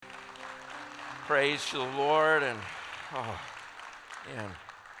Praise to the Lord. And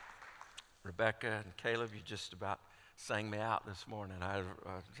Rebecca and Caleb, you just about sang me out this morning. I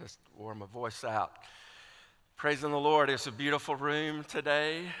just wore my voice out. Praising the Lord. It's a beautiful room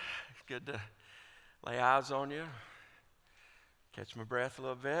today. It's good to lay eyes on you, catch my breath a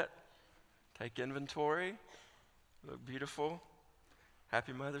little bit, take inventory. Look beautiful.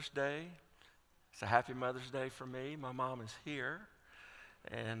 Happy Mother's Day. It's a happy Mother's Day for me. My mom is here.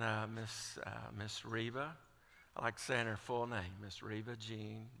 And Miss Reba, I like saying her full name, Miss Reba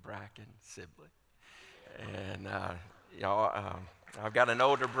Jean Bracken Sibley. And I've got an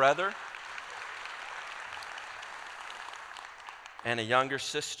older brother and a younger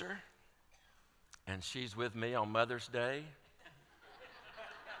sister, and she's with me on Mother's Day.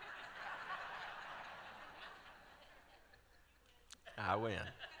 I win.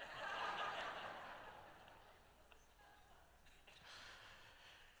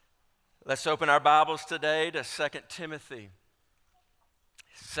 Let's open our Bibles today to 2 Timothy.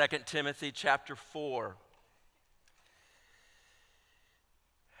 2 Timothy chapter 4.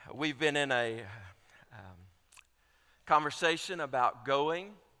 We've been in a conversation about going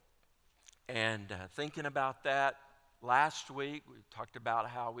and thinking about that. Last week we talked about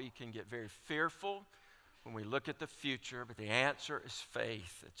how we can get very fearful when we look at the future, but the answer is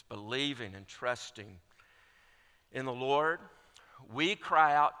faith. It's believing and trusting in the Lord. We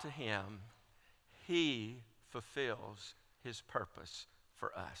cry out to Him. He fulfills His purpose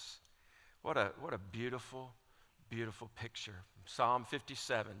for us. What a beautiful, beautiful picture. Psalm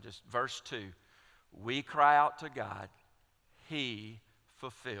 57, just verse 2. We cry out to God. He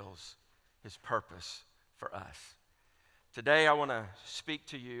fulfills His purpose for us. Today I want to speak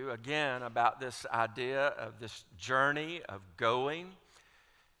to you again about this idea of this journey of going.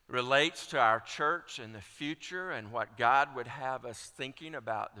 Relates to our church and the future and what God would have us thinking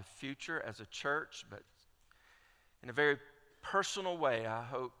about the future as a church, but in a very personal way, I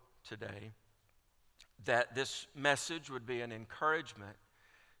hope today that this message would be an encouragement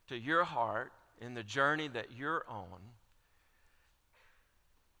to your heart in the journey that you're on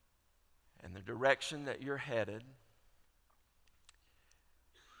and the direction that you're headed.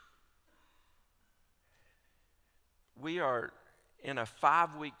 We are in a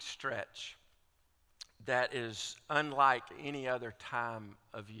 5-week stretch that is unlike any other time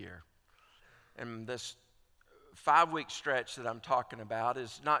of year. And this 5-week stretch that I'm talking about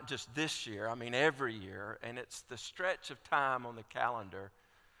is not just this year, I mean every year, and it's the stretch of time on the calendar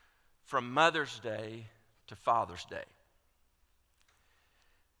from Mother's Day to Father's Day.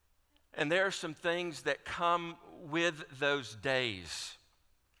 And there are some things that come with those days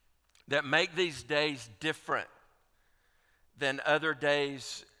that make these days different than other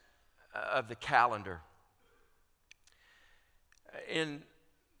days of the calendar. In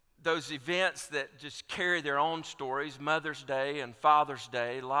those events that just carry their own stories, Mother's Day and Father's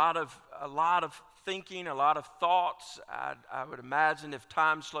Day, a lot of thinking, a lot of thoughts. I would imagine if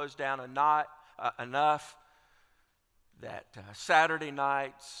time slows down enough, that Saturday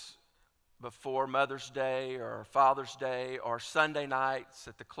nights before Mother's Day or Father's Day or Sunday nights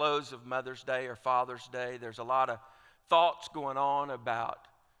at the close of Mother's Day or Father's Day, there's a lot of thoughts going on about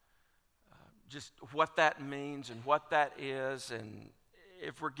just what that means and what that is, and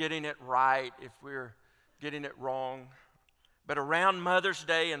if we're getting it right, if we're getting it wrong. But around Mother's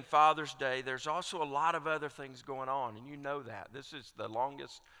Day and Father's Day, there's also a lot of other things going on, and you know that. This is the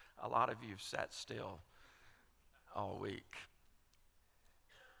longest a lot of you have sat still all week.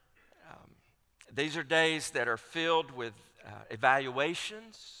 These are days that are filled with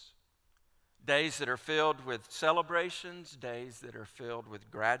evaluations, days that are filled with celebrations, days that are filled with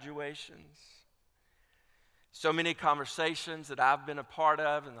graduations. So many conversations that I've been a part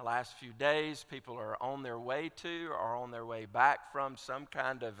of in the last few days, people are on their way to or on their way back from some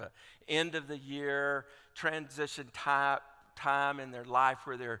kind of end of the year transition time in their life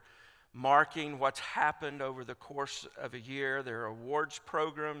where they're marking what's happened over the course of a year. There are awards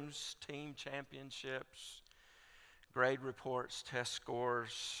programs, team championships, grade reports, test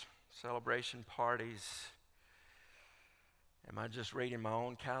scores, celebration parties. Am I just reading my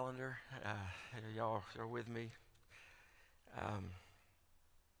own calendar? Y'all are with me?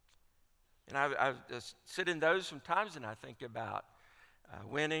 And I just sit in those sometimes and I think about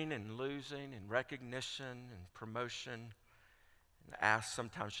winning and losing and recognition and promotion, and ask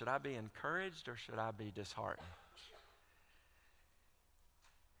sometimes, should I be encouraged or should I be disheartened?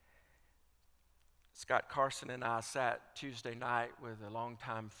 Scott Carson and I sat Tuesday night with a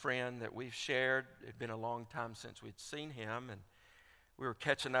longtime friend that we've shared. It had been a long time since we'd seen him, and we were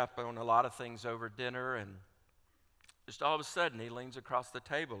catching up on a lot of things over dinner, and just all of a sudden he leans across the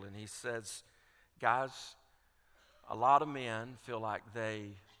table and he says, Guys, a lot of men feel like they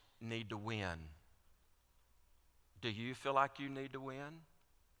need to win. Do you feel like you need to win?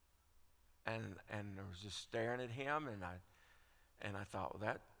 And I was just staring at him, and I thought, well,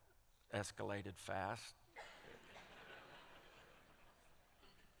 that escalated fast.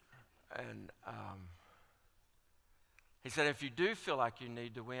 And he said, if you do feel like you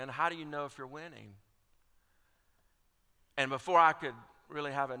need to win, how do you know if you're winning? And before I could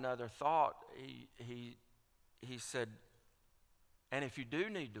really have another thought, he said, and if you do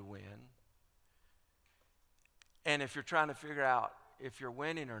need to win, and if you're trying to figure out if you're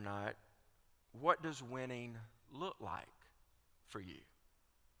winning or not, what does winning look like for you?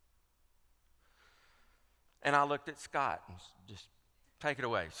 And I looked at Scott and just, take it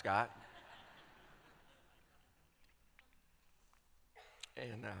away, Scott.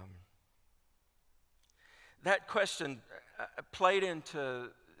 And that question played into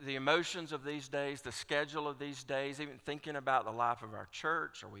the emotions of these days, the schedule of these days, even thinking about the life of our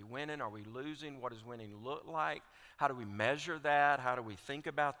church. Are we winning? Are we losing? What does winning look like? How do we measure that? How do we think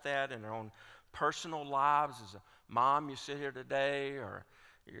about that in our own personal lives? As a mom, you sit here today, or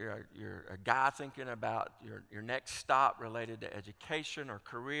you're a guy thinking about your next stop related to education or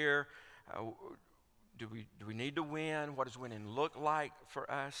career. Do we need to win? What does winning look like for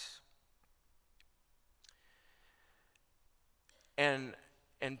us? And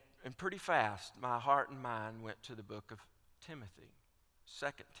pretty fast, my heart and mind went to the book of Timothy, 2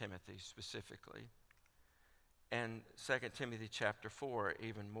 Timothy specifically, and 2 Timothy chapter 4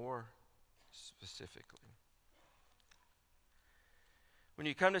 even more specifically. When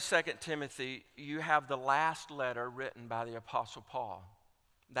you come to 2 Timothy, you have the last letter written by the Apostle Paul.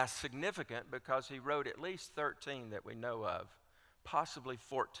 That's significant because he wrote at least 13 that we know of, possibly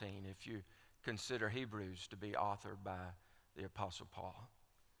 14 if you consider Hebrews to be authored by the Apostle Paul.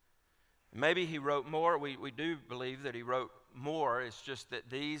 Maybe he wrote more. We do believe that he wrote more. It's just that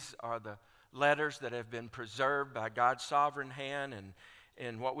these are the letters that have been preserved by God's sovereign hand and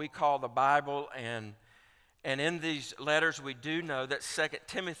in what we call the Bible. And in these letters, we do know that 2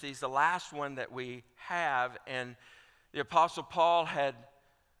 Timothy is the last one that we have. And the Apostle Paul had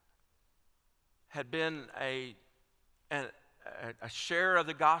been a sharer of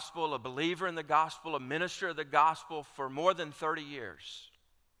the gospel, a believer in the gospel, a minister of the gospel for more than 30 years.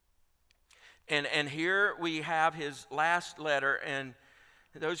 And here we have his last letter, and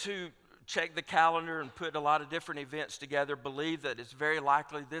those who check the calendar and put a lot of different events together believe that it's very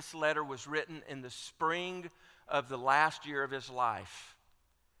likely this letter was written in the spring of the last year of his life.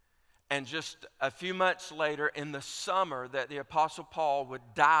 And just a few months later, in the summer, that the Apostle Paul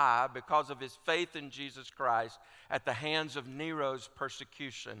would die because of his faith in Jesus Christ at the hands of Nero's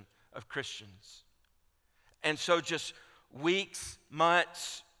persecution of Christians. And so just weeks,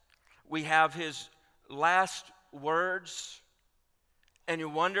 months, we have his last words. And you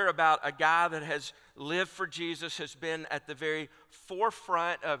wonder about a guy that has lived for Jesus, has been at the very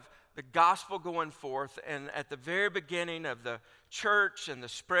forefront of the gospel going forth, and at the very beginning of the church and the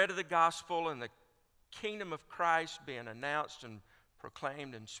spread of the gospel and the kingdom of Christ being announced and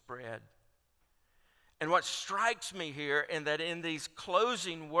proclaimed and spread. And what strikes me here in these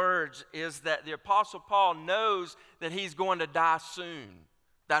closing words is that the Apostle Paul knows that he's going to die soon.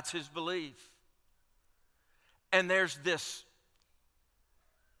 That's his belief. And there is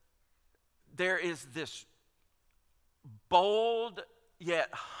this bold yet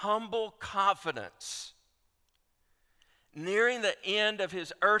humble confidence nearing the end of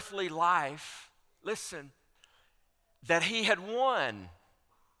his earthly life, listen, that he had won.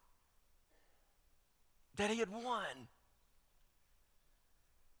 That he had won.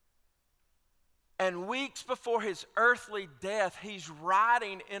 And weeks before his earthly death, he's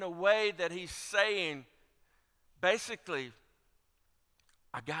writing in a way that he's saying, basically,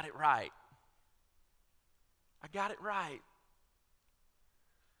 I got it right. I got it right.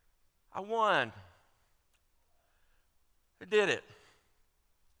 I won. I did it.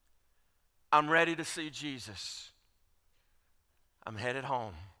 I'm ready to see Jesus. I'm headed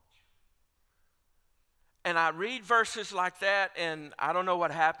home. And I read verses like that, and I don't know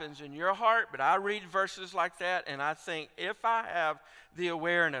what happens in your heart, but I read verses like that, and I think if I have the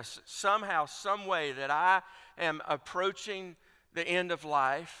awareness somehow, some way that I am approaching the end of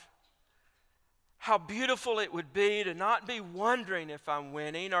life, how beautiful it would be to not be wondering if I'm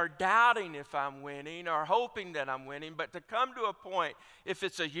winning or doubting if I'm winning or hoping that I'm winning, but to come to a point, if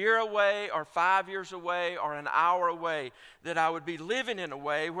it's a year away or 5 years away or an hour away, that I would be living in a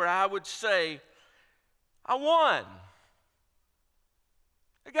way where I would say, I won.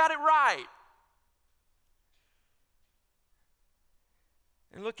 I got it right.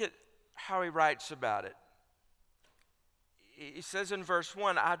 And look at how he writes about it. He says in verse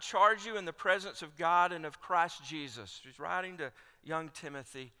 1, I charge you in the presence of God and of Christ Jesus. He's writing to young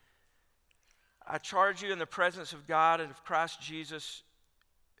Timothy. I charge you in the presence of God and of Christ Jesus,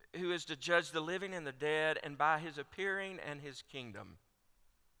 who is to judge the living and the dead, and by his appearing and his kingdom.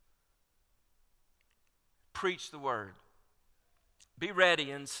 Preach the word. Be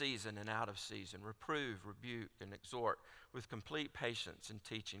ready in season and out of season. Reprove, rebuke, and exhort with complete patience and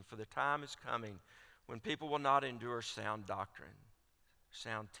teaching. For the time is coming when people will not endure sound doctrine,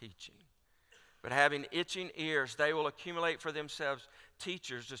 sound teaching. But having itching ears, they will accumulate for themselves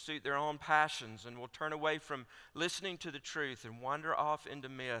teachers to suit their own passions, and will turn away from listening to the truth and wander off into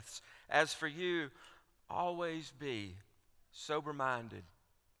myths. As for you, always be sober-minded.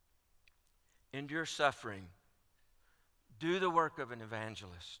 Endure suffering. Do the work of an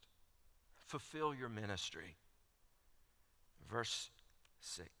evangelist. Fulfill your ministry. Verse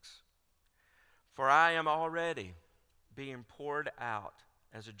 6. For I am already being poured out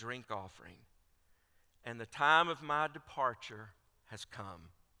as a drink offering, and the time of my departure has come.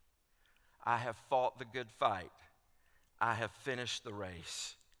 I have fought the good fight. I have finished the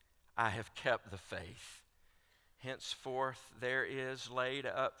race. I have kept the faith. Henceforth there is laid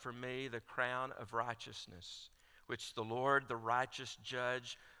up for me the crown of righteousness, which the Lord, the righteous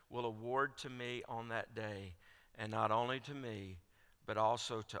judge, will award to me on that day, and not only to me, but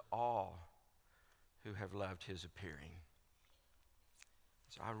also to all who have loved his appearing.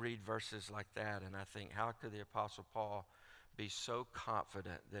 So I read verses like that, and I think, how could the Apostle Paul be so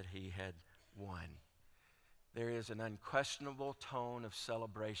confident that he had won? There is an unquestionable tone of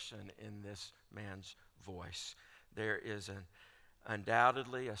celebration in this man's voice. There is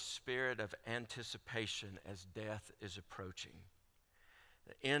undoubtedly a spirit of anticipation as death is approaching.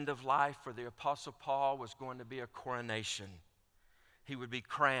 The end of life for the Apostle Paul was going to be a coronation. He would be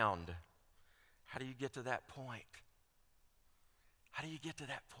crowned. How do you get to that point? How do you get to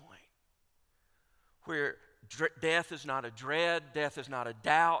that point? Where death is not a dread, death is not a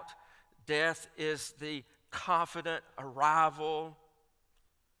doubt, death is the confident arrival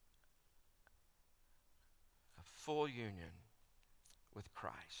of full union with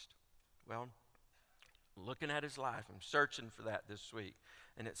Christ. Well, looking at his life, I'm searching for that this week,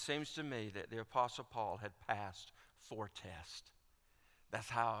 and it seems to me that the Apostle Paul had passed 4 tests. That's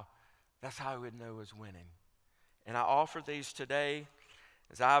how he would know he was winning. And I offer these today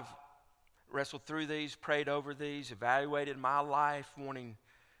as I've wrestled through these, prayed over these, evaluated my life, wanting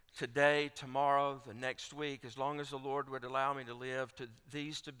today, tomorrow, the next week, as long as the Lord would allow me to live, to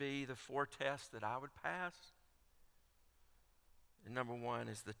these to be the 4 tests that I would pass. And number 1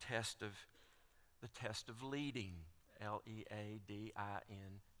 is the test of leading, Leading.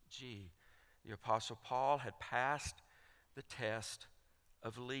 The Apostle Paul had passed the test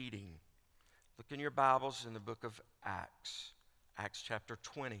of leading. Look in your Bibles in the book of Acts, Acts chapter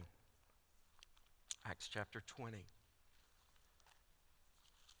 20. Acts chapter 20.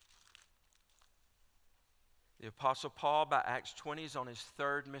 The Apostle Paul, by Acts 20, is on his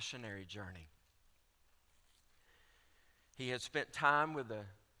 3rd missionary journey. He had spent time with the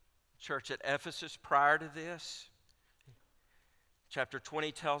church at Ephesus prior to this. Chapter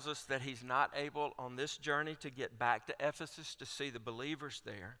 20 tells us that he's not able on this journey to get back to Ephesus to see the believers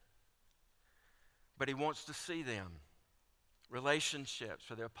there, but he wants to see them. Relationships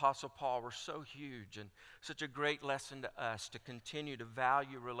for the Apostle Paul were so huge, and such a great lesson to us to continue to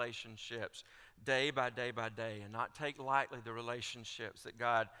value relationships day by day by day, and not take lightly the relationships that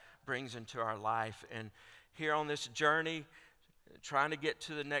God brings into our life. And here on this journey, trying to get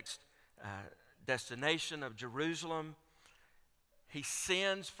to the next destination of Jerusalem, he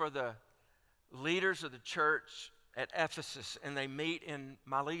sends for the leaders of the church at Ephesus, and they meet in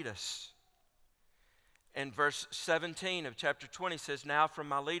Miletus. And verse 17 of chapter 20 says, Now from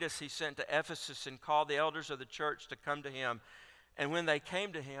Miletus he sent to Ephesus and called the elders of the church to come to him. And when they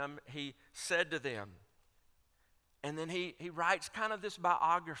came to him, he said to them, and then he writes kind of this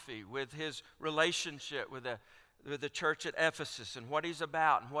biography with his relationship with the church at Ephesus and what he's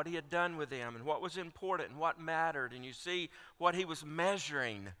about and what he had done with them and what was important and what mattered. And you see what he was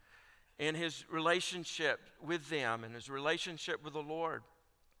measuring in his relationship with them and his relationship with the Lord.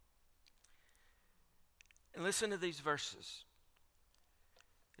 And listen to these verses.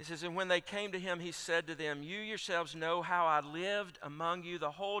 It says, And when they came to him, he said to them, You yourselves know how I lived among you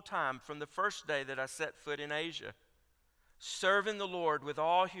the whole time from the first day that I set foot in Asia, serving the Lord with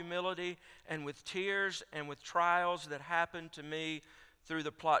all humility and with tears and with trials that happened to me through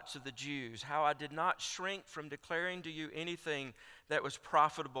the plots of the Jews, how I did not shrink from declaring to you anything that was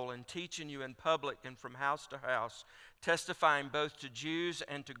profitable and teaching you in public and from house to house, testifying both to Jews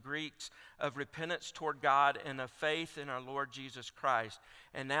and to Greeks of repentance toward God and of faith in our Lord Jesus Christ.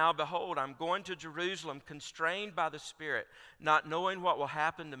 And now, behold, I'm going to Jerusalem, constrained by the Spirit, not knowing what will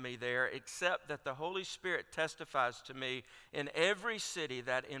happen to me there, except that the Holy Spirit testifies to me in every city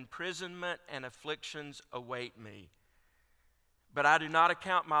that imprisonment and afflictions await me. But I do not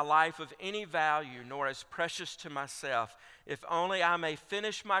account my life of any value, nor as precious to myself, if only I may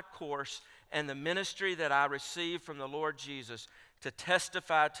finish my course and the ministry that I received from the Lord Jesus, to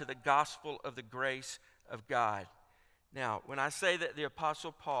testify to the gospel of the grace of God. Now, when I say that the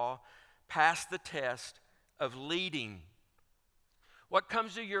Apostle Paul passed the test of leading, what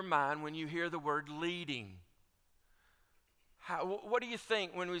comes to your mind when you hear the word leading? What do you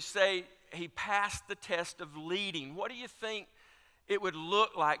think when we say he passed the test of leading? What do you think it would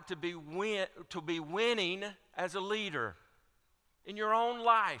look like to be winning as a leader in your own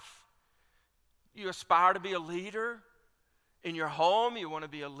life? You aspire to be a leader in your home. You want to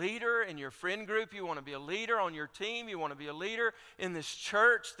be a leader in your friend group. You want to be a leader on your team. You want to be a leader in this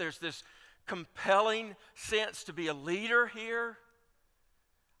church. There's this compelling sense to be a leader here.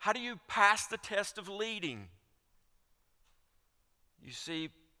 How do you pass the test of leading? You see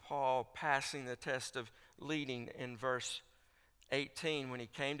Paul passing the test of leading in verse 18 when he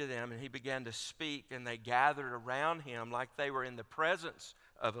came to them and he began to speak, and they gathered around him like they were in the presence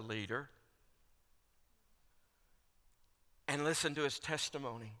of a leader, and listened to his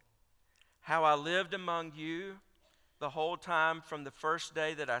testimony. How I lived among you the whole time from the first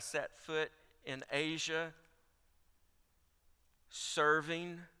day that I set foot in Asia,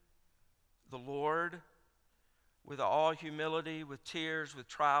 serving the Lord with all humility, with tears, with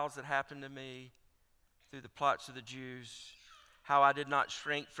trials that happened to me through the plots of the Jews. How I did not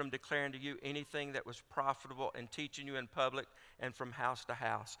shrink from declaring to you anything that was profitable and teaching you in public and from house to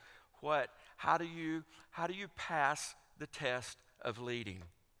house. How do you pass the test of leading?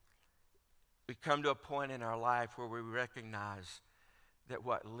 We come to a point in our life where we recognize that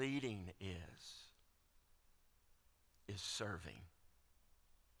what leading is serving.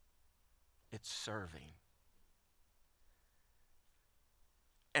 It's serving.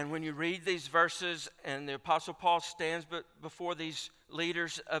 And when you read these verses and the Apostle Paul stands before these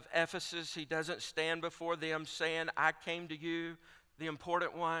leaders of Ephesus, he doesn't stand before them saying, I came to you, the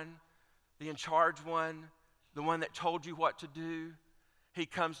important one, the in charge one, the one that told you what to do. He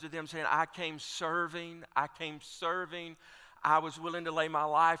comes to them saying, I came serving. I was willing to lay my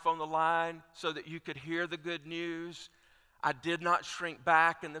life on the line so that you could hear the good news. I did not shrink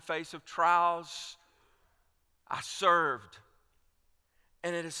back in the face of trials. I served.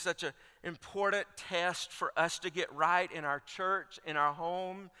 And it is such an important test for us to get right in our church, in our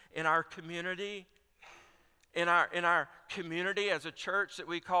home, in our community. In our community as a church that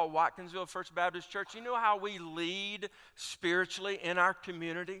we call Watkinsville First Baptist Church, you know how we lead spiritually in our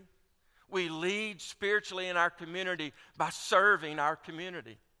community? We lead spiritually in our community by serving our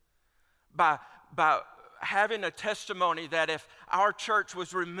community. By having a testimony that if our church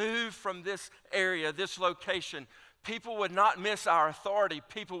was removed from this area, this location, people would not miss our authority.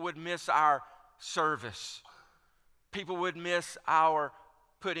 People would miss our service. People would miss our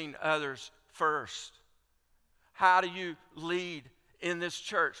putting others first. How do you lead in this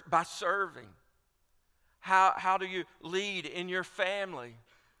church? By serving. How do you lead in your family?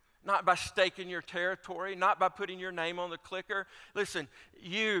 Not by staking your territory, not by putting your name on the clicker. Listen,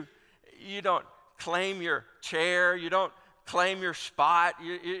 you don't claim your chair, you don't claim your spot,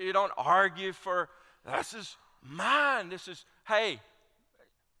 you don't argue for, this is mine,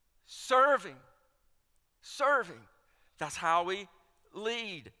 serving. That's how we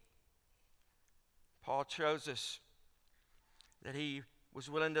lead. Paul shows us that he was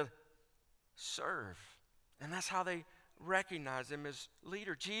willing to serve. And that's how they recognize him as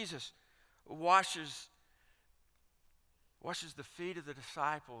leader. Jesus washes the feet of the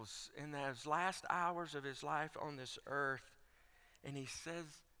disciples in those last hours of his life on this earth. And he says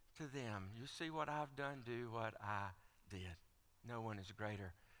to them, you see what I've done, do what I did. No one is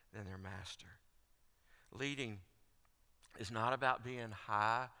greater than their master. Leading is not about being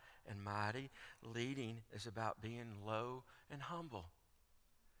high and mighty. Leading is about being low and humble.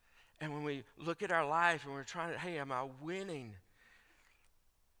 And when we look at our life and we're trying to, hey, am I winning?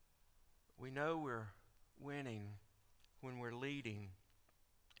 We know we're winning when we're leading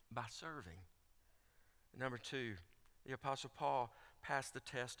by serving. Number 2, the Apostle Paul passed the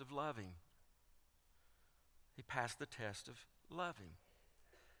test of loving. He passed the test of loving.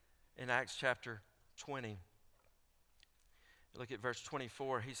 In Acts chapter 20, Look at verse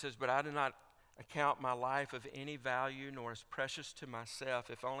 24. He says, "But I do not account my life of any value, nor as precious to myself,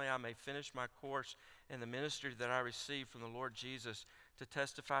 if only I may finish my course in the ministry that I received from the Lord Jesus, to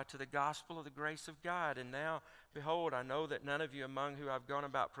testify to the gospel of the grace of God. And now, behold, I know that none of you among who I've gone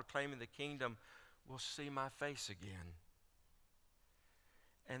about proclaiming the kingdom will see my face again."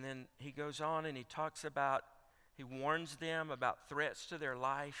 And then he goes on and he warns them about threats to their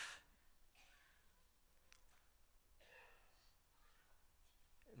life.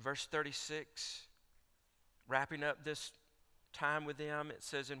 In verse 36, wrapping up this time with them, it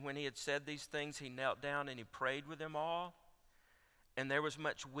says, "And when he had said these things, he knelt down and he prayed with them all. And there was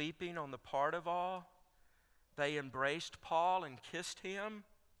much weeping on the part of all. They embraced Paul and kissed him."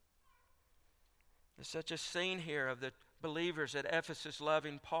 There's such a scene here of the believers at Ephesus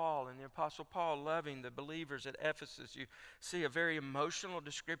loving Paul and the Apostle Paul loving the believers at Ephesus. You see a very emotional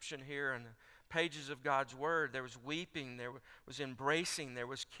description here in the pages of God's Word. There was weeping, there was embracing, there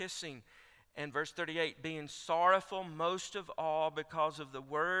was kissing. And verse 38, "Being sorrowful most of all because of the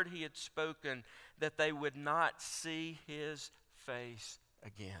word he had spoken, that they would not see his face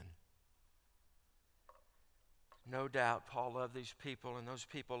again." No doubt Paul loved these people, and those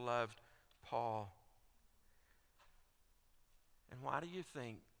people loved Paul. And why do you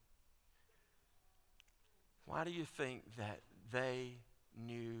think that they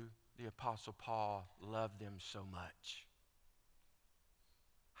knew the Apostle Paul loved them so much?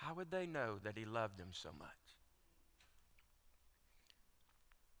 How would they know that he loved them so much?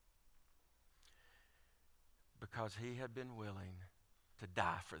 Because he had been willing to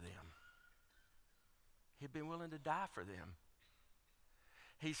die for them. He'd been willing to die for them.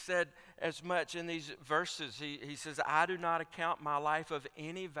 He said as much in these verses. He says, "I do not account my life of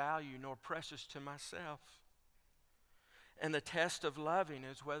any value nor precious to myself." And the test of loving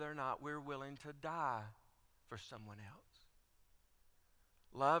is whether or not we're willing to die for someone else.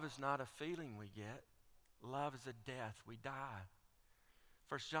 Love is not a feeling we get. Love is a death. We die.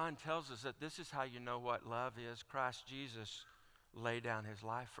 1 John tells us that this is how you know what love is. Christ Jesus laid down his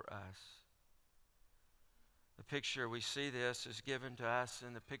life for us. The picture we see this is given to us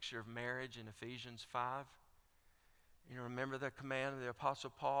in the picture of marriage in Ephesians 5. You remember the command of the Apostle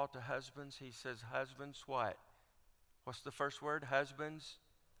Paul to husbands? He says, "Husbands, what? What's the first word? Husbands,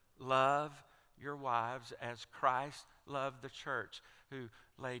 love your wives as Christ loved the church, who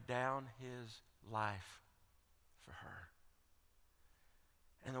laid down his life for her."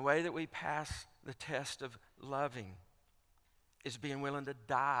 And the way that we pass the test of loving is being willing to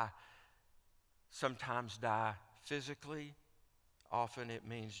die. Sometimes die physically. Often it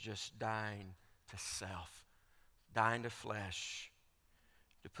means just dying to self, dying to flesh,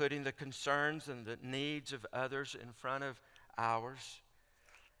 to putting the concerns and the needs of others in front of ours.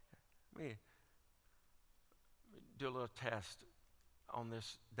 Let me do a little test on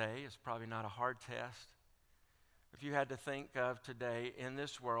this day. It's probably not a hard test. If you had to think of today in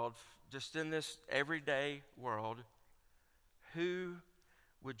this world, just in this everyday world, who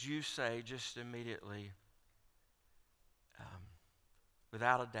would you say just immediately,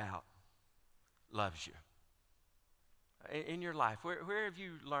 without a doubt, loves you? In your life, where have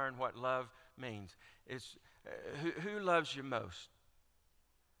you learned what love means? It's who loves you most?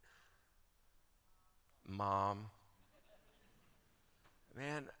 Mom.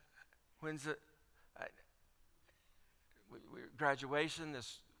 Man, when's the graduation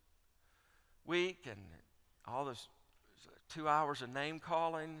this week, and all this 2 hours of name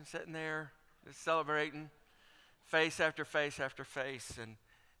calling, sitting there just celebrating, face after face after face, and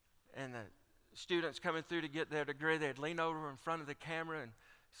the students coming through to get their degree, they'd lean over in front of the camera and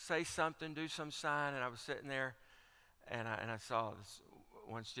say something, do some sign, and I was sitting there, and I saw this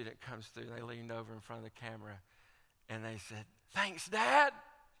one student comes through. They leaned over in front of the camera, and they said, "Thanks, Dad."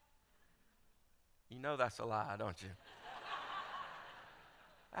 You know that's a lie, don't you?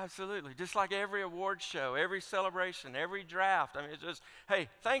 Absolutely. Just like every award show, every celebration, every draft. I mean, it's just, "Hey,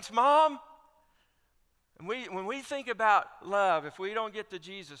 thanks, Mom." And when we think about love, if we don't get to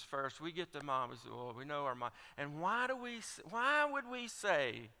Jesus first, we get to Mom. We say, "Well, we know our mom." And why would we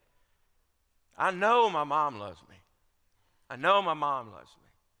say, "I know my mom loves me. I know my mom loves me"?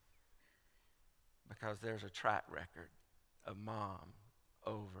 Because there's a track record of Mom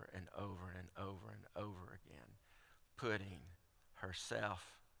over and over and over and over again putting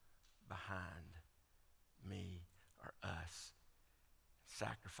herself behind me or us,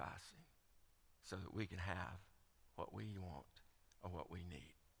 sacrificing so that we can have what we want or what we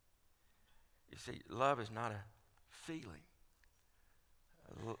need. You see, love is not a feeling.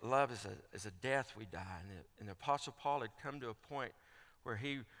 Love is a death we die. And the Apostle Paul had come to a point where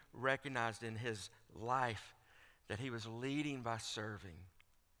he recognized in his life that he was leading by serving,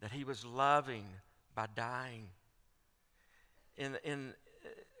 that he was loving by dying. In an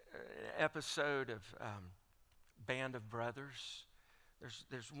episode of Band of Brothers,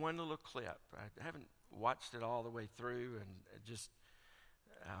 there's one little clip. I haven't watched it all the way through, and just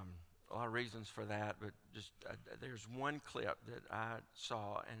a lot of reasons for that, but just there's one clip that I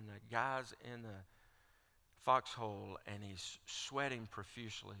saw, and the guy's in the foxhole, and he's sweating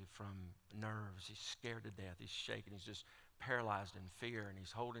profusely from nerves. He's scared to death. He's shaking. He's just paralyzed in fear, and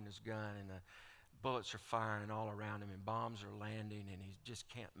he's holding his gun, and the bullets are firing all around him, and bombs are landing, and he just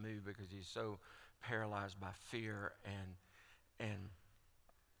can't move because he's so paralyzed by fear. And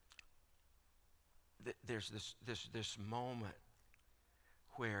there's this moment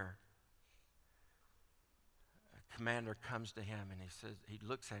where a commander comes to him, and he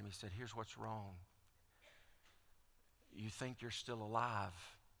looks at him, he said, "Here's what's wrong. You think you're still alive."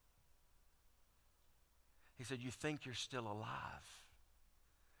 He said, "You think you're still alive.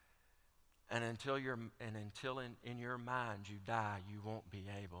 And until in your mind you die, you won't be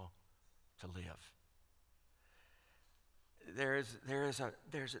able to live."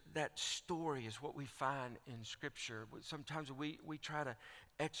 That story is what we find in Scripture. Sometimes we try to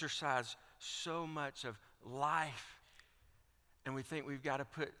exercise so much of life, and we think we've got to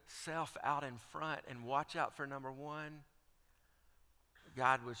put self out in front and watch out for number one.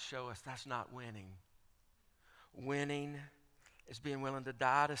 God would show us that's not winning. Winning is being willing to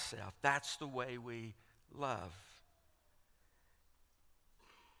die to self. That's the way we love.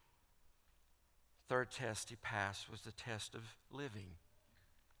 Third test he passed was the test of living.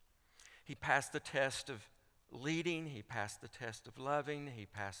 He passed the test of leading. He passed the test of loving. He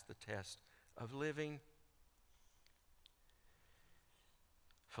passed the test of living.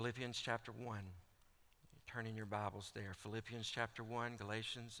 Philippians chapter 1. Turn in your Bibles there. Philippians chapter 1,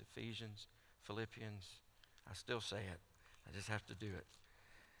 Galatians, Ephesians, Philippians. I still say it. I just have to do it.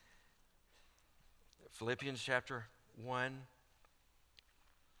 Philippians chapter 1,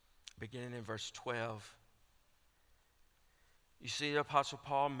 beginning in verse 12. You see the Apostle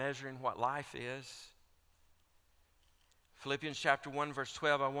Paul measuring what life is. Philippians chapter 1, verse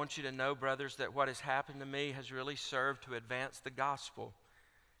 12, "I want you to know, brothers, that what has happened to me has really served to advance the gospel."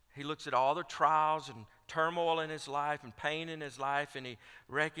 He looks at all the trials and turmoil in his life and pain in his life, and he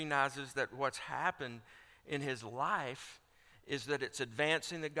recognizes that what's happened in his life is that it's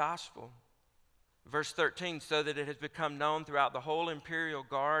advancing the gospel. Verse 13, "So that it has become known throughout the whole imperial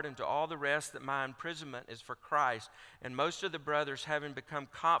guard and to all the rest that my imprisonment is for Christ. And most of the brothers, having become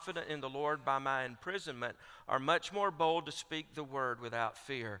confident in the Lord by my imprisonment, are much more bold to speak the word without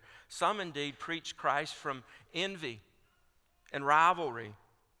fear. Some indeed preach Christ from envy and rivalry,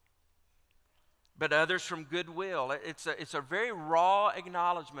 but others from goodwill." It's a very raw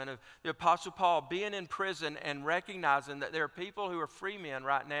acknowledgement of the Apostle Paul being in prison and recognizing that there are people who are free men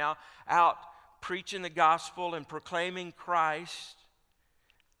right now out preaching the gospel and proclaiming Christ,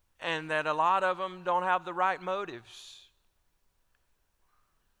 and that a lot of them don't have the right motives.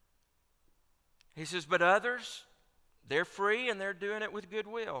 He says, but others, they're free and they're doing it with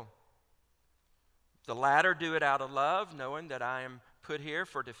goodwill. The latter do it out of love, knowing that I am put here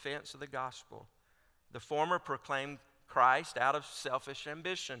for defense of the gospel. The former proclaim Christ out of selfish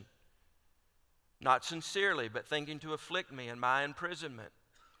ambition, not sincerely, but thinking to afflict me in my imprisonment.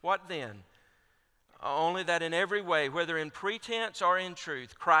 What then? Only that in every way, whether in pretense or in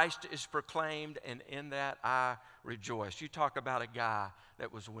truth, Christ is proclaimed, and in that I rejoice. You talk about a guy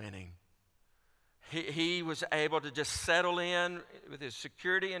that was winning. He was able to just settle in with his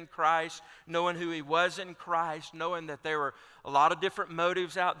security in Christ, knowing who he was in Christ, knowing that there were a lot of different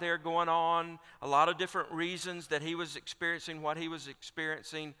motives out there going on, a lot of different reasons that he was experiencing what he was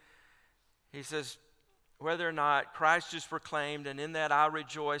experiencing. He says, whether or not Christ is proclaimed, and in that I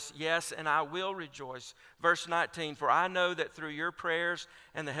rejoice, yes, and I will rejoice. Verse 19, "For I know that through your prayers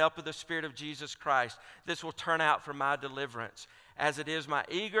and the help of the Spirit of Jesus Christ, this will turn out for my deliverance, as it is my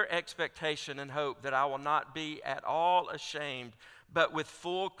eager expectation and hope that I will not be at all ashamed, but with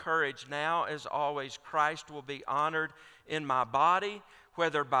full courage, now as always, Christ will be honored in my body,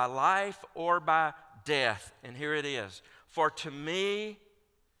 whether by life or by death." And here it is. "For to me,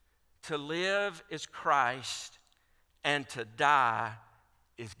 to live is Christ, and to die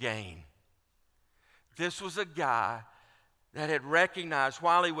is gain." This was a guy that had recognized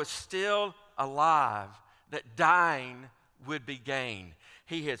while he was still alive that dying would be gain.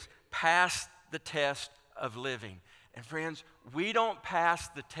 He has passed the test of living. And friends, we don't pass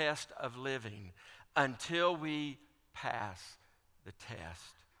the test of living until we pass the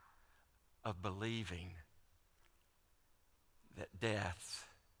test of believing that death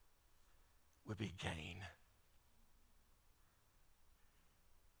would be gain.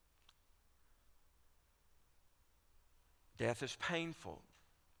 Death is painful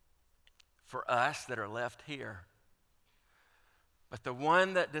for us that are left here. But the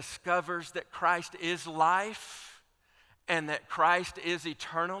one that discovers that Christ is life and that Christ is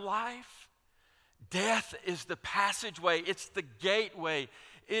eternal life, death is the passageway, it's the gateway,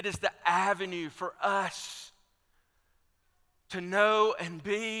 it is the avenue for us to know and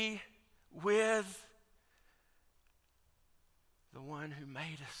be with the one who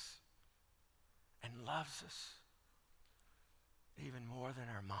made us and loves us even more than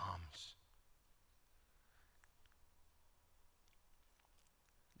our moms.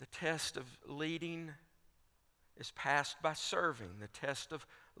 The test of leading is passed by serving. The test of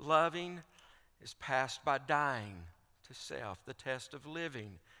loving is passed by dying to self. The test of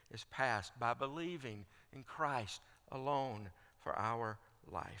living is passed by believing in Christ alone for our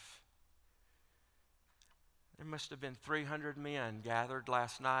life. There must have been 300 men gathered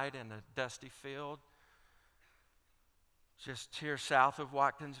last night in a dusty field just here south of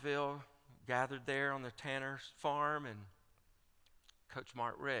Watkinsville, gathered there on the Tanner's farm, and Coach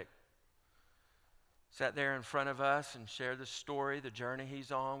Mark Rick sat there in front of us and shared the story, the journey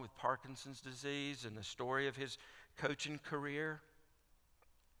he's on with Parkinson's disease, and the story of his coaching career.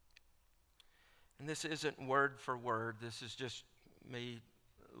 And this isn't word for word. This is just me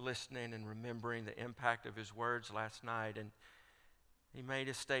listening and remembering the impact of his words last night. And he made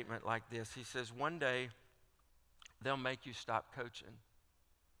a statement like this. He says, one day they'll make you stop coaching.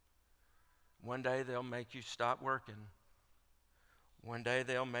 One day they'll make you stop working. One day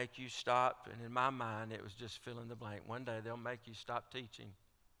they'll make you stop, and in my mind it was just fill in the blank. One day they'll make you stop teaching.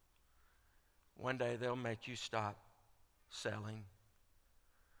 One day they'll make you stop selling.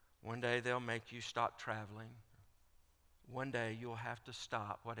 One day they'll make you stop traveling. One day you'll have to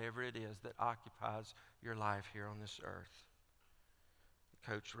stop whatever it is that occupies your life here on this earth.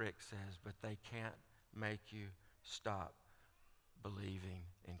 Coach Rick says, but they can't make you stop believing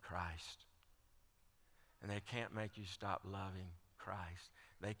in Christ. And they can't make you stop loving Christ.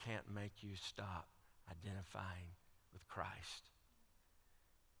 They can't make you stop identifying with Christ.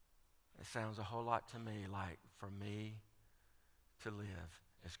 It sounds a whole lot to me like for me to live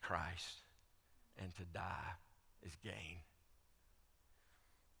is Christ and to die is gain.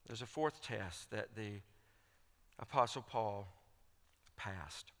 There's a fourth test that the Apostle Paul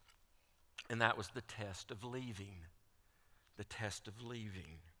passed, and that was the test of leaving. The test of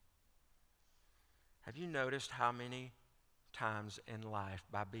leaving. Have you noticed how many times in life,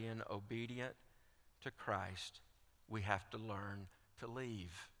 by being obedient to Christ, we have to learn to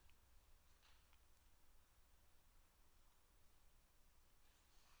leave?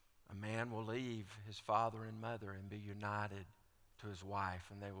 A man will leave his father and mother and be united to his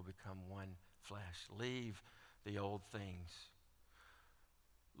wife, and they will become one flesh. Leave the old things.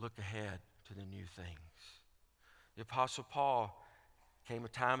 Look ahead to the new things. The Apostle Paul came a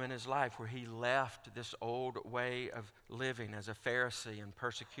time in his life where he left this old way of living as a Pharisee and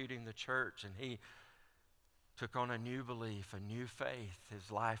persecuting the church, and he took on a new belief, a new faith.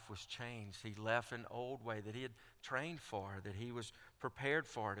 His life was changed. He left an old way that he had trained for, that he was prepared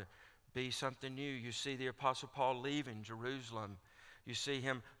for, to be something new. You see the Apostle Paul leaving Jerusalem. You see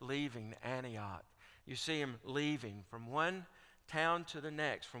him leaving Antioch. You see him leaving from one town to the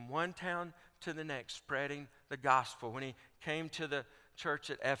next, from one town to the next, spreading the gospel. When he came to the church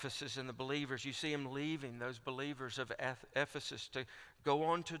at Ephesus and the believers, you see him leaving those believers of Ephesus to go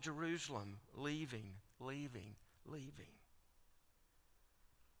on to Jerusalem, leaving.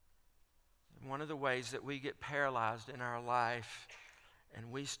 And one of the ways that we get paralyzed in our life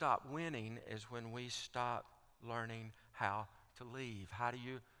and we stop winning is when we stop learning how to leave. How do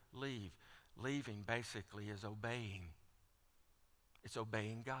you leave? Leaving basically is obeying. It's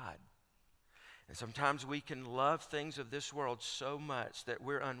obeying God. And sometimes we can love things of this world so much that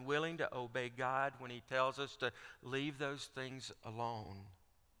we're unwilling to obey God when He tells us to leave those things alone.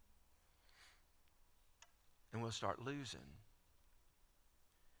 And we'll start losing.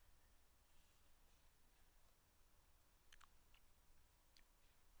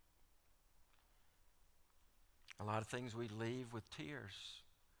 A lot of things we leave with tears.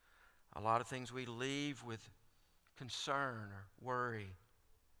 A lot of things we leave with concern or worry.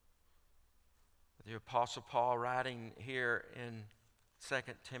 The Apostle Paul writing here in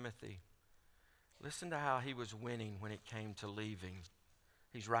 2 Timothy, listen to how he was winning when it came to leaving.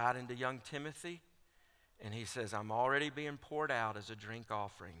 He's writing to young Timothy, and he says, I'm already being poured out as a drink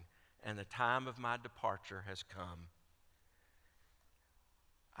offering, and the time of my departure has come.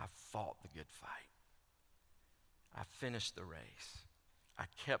 I fought the good fight. I finished the race. I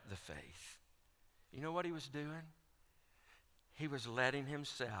kept the faith. You know what he was doing? He was letting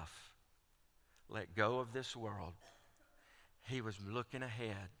himself let go of this world he was looking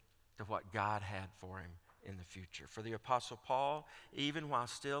ahead to what God had for him in the future. For the Apostle Paul, even while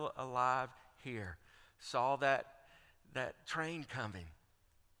still alive here, saw that train coming.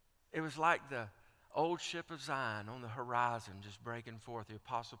 It was like the old ship of Zion on the horizon just breaking forth. The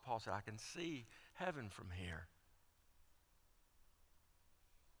Apostle Paul said, I can see heaven from here.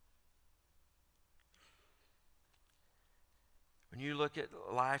 When you look at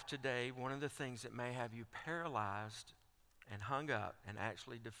life today, one of the things that may have you paralyzed and hung up and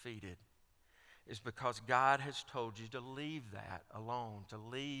actually defeated is because God has told you to leave that alone, to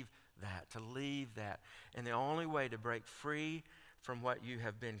leave that. And the only way to break free from what you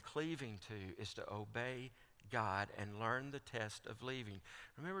have been cleaving to is to obey God and learn the test of leaving.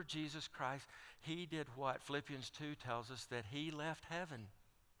 Remember Jesus Christ, he did what? Philippians 2 tells us that he left heaven.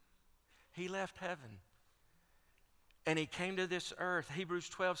 He left heaven. And he came to this earth. Hebrews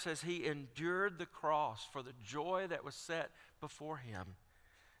 12 says he endured the cross for the joy that was set before him.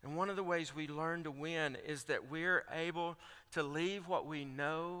 And one of the ways we learn to win is that we're able to leave what we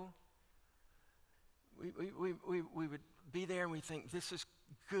know. We would be there and we think, this is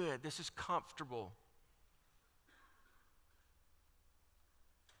good, this is comfortable.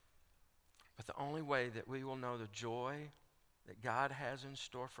 But the only way that we will know the joy that God has in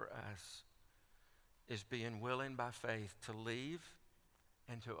store for us is being willing by faith to leave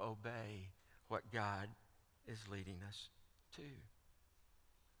and to obey what God is leading us to.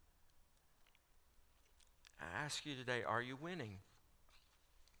 I ask you today, are you winning?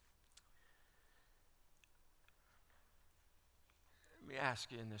 Let me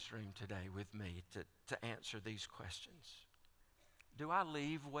ask you in this room today with me to answer these questions. Do I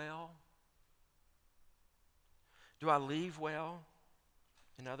leave well? Do I leave well?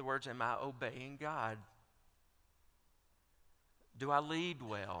 In other words, am I obeying God? Do I lead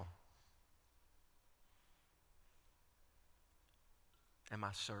well? Am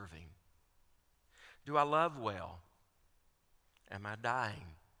I serving? Do I love well? Am I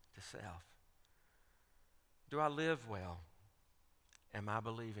dying to self? Do I live well? Am I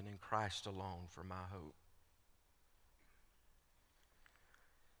believing in Christ alone for my hope?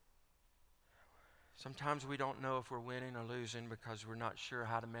 Sometimes we don't know if we're winning or losing because we're not sure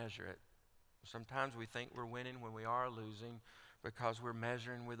how to measure it. Sometimes we think we're winning when we are losing because we're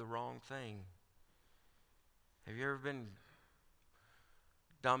measuring with the wrong thing. Have you ever been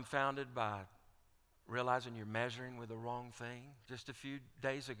dumbfounded by realizing you're measuring with the wrong thing? Just a few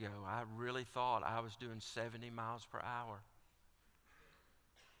days ago, I really thought I was doing 70 miles per hour.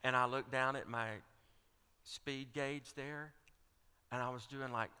 And I looked down at my speed gauge there, and I was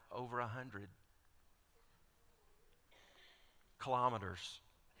doing like over 100 kilometers.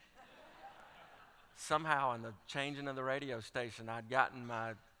 Somehow in the changing of the radio station, I'd gotten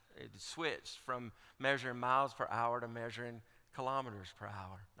it switched from measuring miles per hour to measuring kilometers per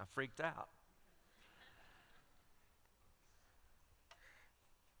hour. I freaked out.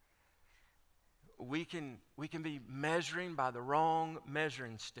 We can be measuring by the wrong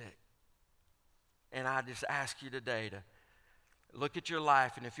measuring stick. And I just ask you today to look at your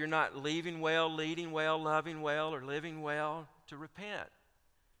life, and if you're not leaving well, leading well, loving well, or living well, to repent.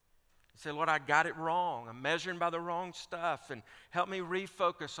 Say, Lord, I got it wrong. I'm measuring by the wrong stuff, and help me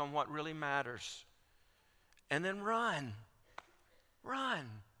refocus on what really matters. And then run. Run.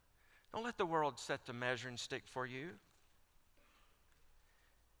 Don't let the world set the measuring stick for you.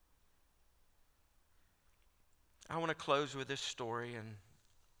 I want to close with this story, and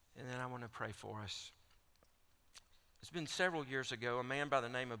then I want to pray for us. It's been several years ago. A man by the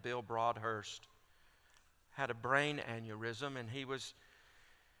name of Bill Broadhurst had a brain aneurysm, and he was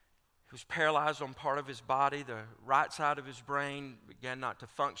paralyzed on part of his body. The right side of his brain began not to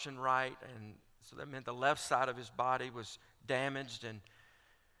function right, and so that meant the left side of his body was damaged.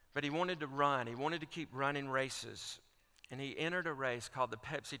 But he wanted to run. He wanted to keep running races, and he entered a race called the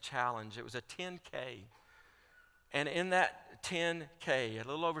Pepsi Challenge. It was a 10K, and in that 10K, a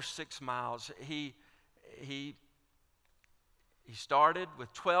little over 6 miles, he started with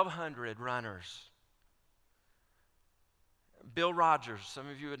 1,200 runners. Bill Rogers, some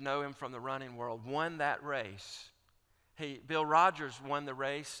of you would know him from the running world, won that race. Bill Rogers won the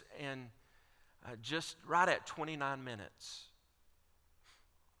race in just right at 29 minutes.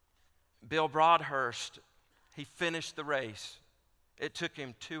 Bill Broadhurst, he finished the race. It took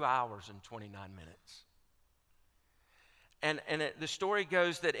him 2 hours and 29 minutes. And the story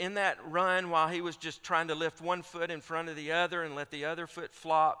goes that in that run, while he was just trying to lift one foot in front of the other and let the other foot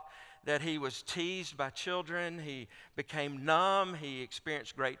flop, that he was teased by children. He became numb. He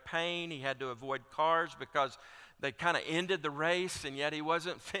experienced great pain. He had to avoid cars because they kind of ended the race, and yet he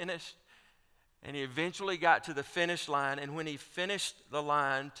wasn't finished. And he eventually got to the finish line. And when he finished the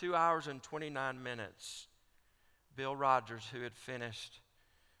line, 2 hours and 29 minutes, Bill Rogers, who had finished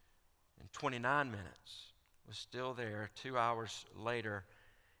in 29 minutes, was still there 2 hours later.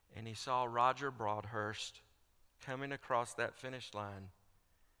 And he saw Roger Broadhurst coming across that finish line.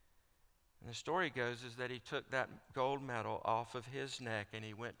 And the story goes is that he took that gold medal off of his neck and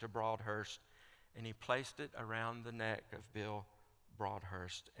he went to Broadhurst and he placed it around the neck of Bill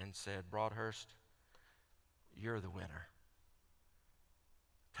Broadhurst and said, Broadhurst, you're the winner.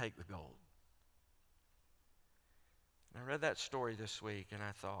 Take the gold. And I read that story this week and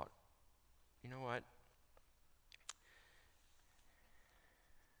I thought, you know what?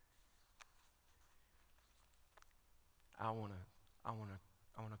 I want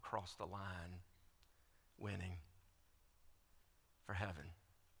to cross the line winning for heaven.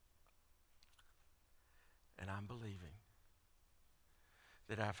 And I'm believing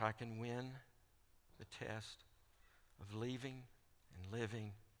that if I can win the test of leaving and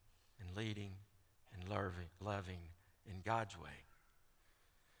living and leading and loving in God's way,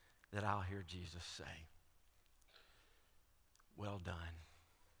 that I'll hear Jesus say, well done,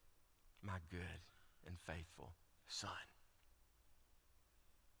 my good and faithful son.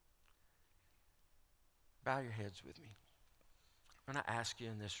 Bow your heads with me. I'm going to ask you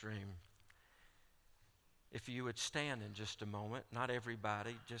in this room if you would stand in just a moment, not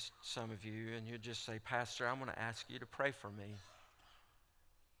everybody, just some of you, and you'd just say, Pastor, I'm going to ask you to pray for me.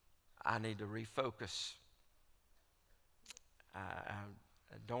 I need to refocus. I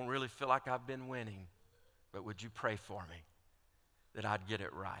don't really feel like I've been winning, but would you pray for me that I'd get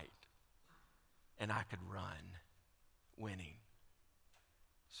it right and I could run winning?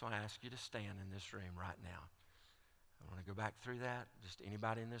 So I ask you to stand in this room right now. I want to go back through that. Just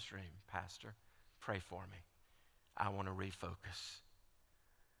anybody in this room, Pastor, pray for me. I want to refocus.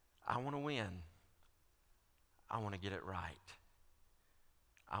 I want to win. I want to get it right.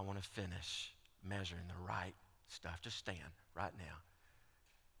 I want to finish measuring the right stuff. Just stand right now.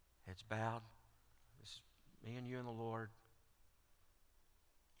 Heads bowed. This is me and you and the Lord.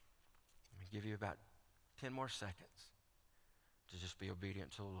 Let me give you about 10 more seconds to just be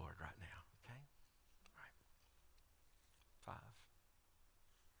obedient to the Lord right now, okay? All right. 5,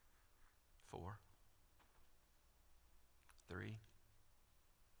 4, 3,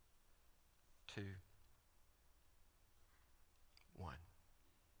 2, 1.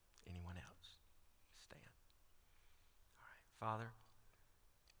 Anyone else? Stand. All right. Father,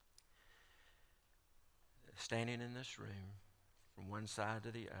 standing in this room from one side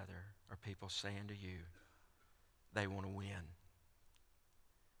to the other are people saying to you, they want to win.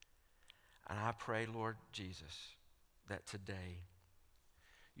 And I pray, Lord Jesus, that today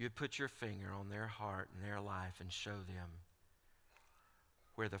you'd put your finger on their heart and their life and show them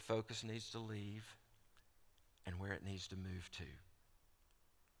where the focus needs to leave and where it needs to move to.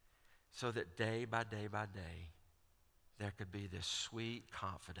 So that day by day by day, there could be this sweet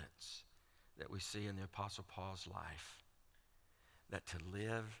confidence that we see in the Apostle Paul's life, that to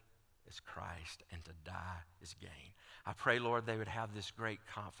live is Christ and to die is gain. I pray, Lord, they would have this great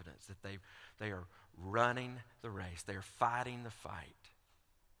confidence that they are running the race, they are fighting the fight,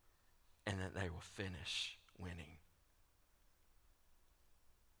 and that they will finish winning.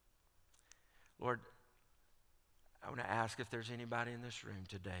 Lord, I want to ask if there's anybody in this room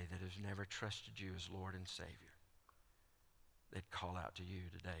today that has never trusted you as Lord and Savior. They'd call out to you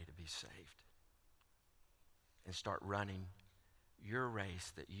today to be saved and start running your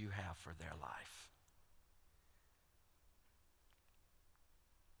race that you have for their life.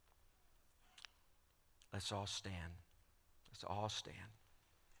 Let's all stand. Let's all stand.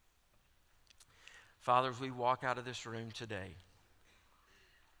 Father, as we walk out of this room today,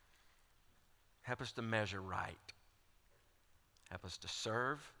 help us to measure right. Help us to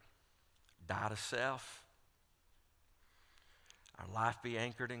serve, die to self. Our life be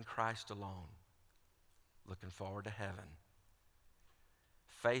anchored in Christ alone. Looking forward to heaven.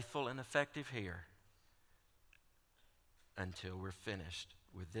 Faithful and effective here until we're finished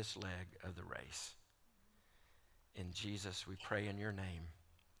with this leg of the race. In Jesus, we pray in your name.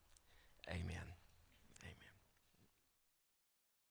 Amen.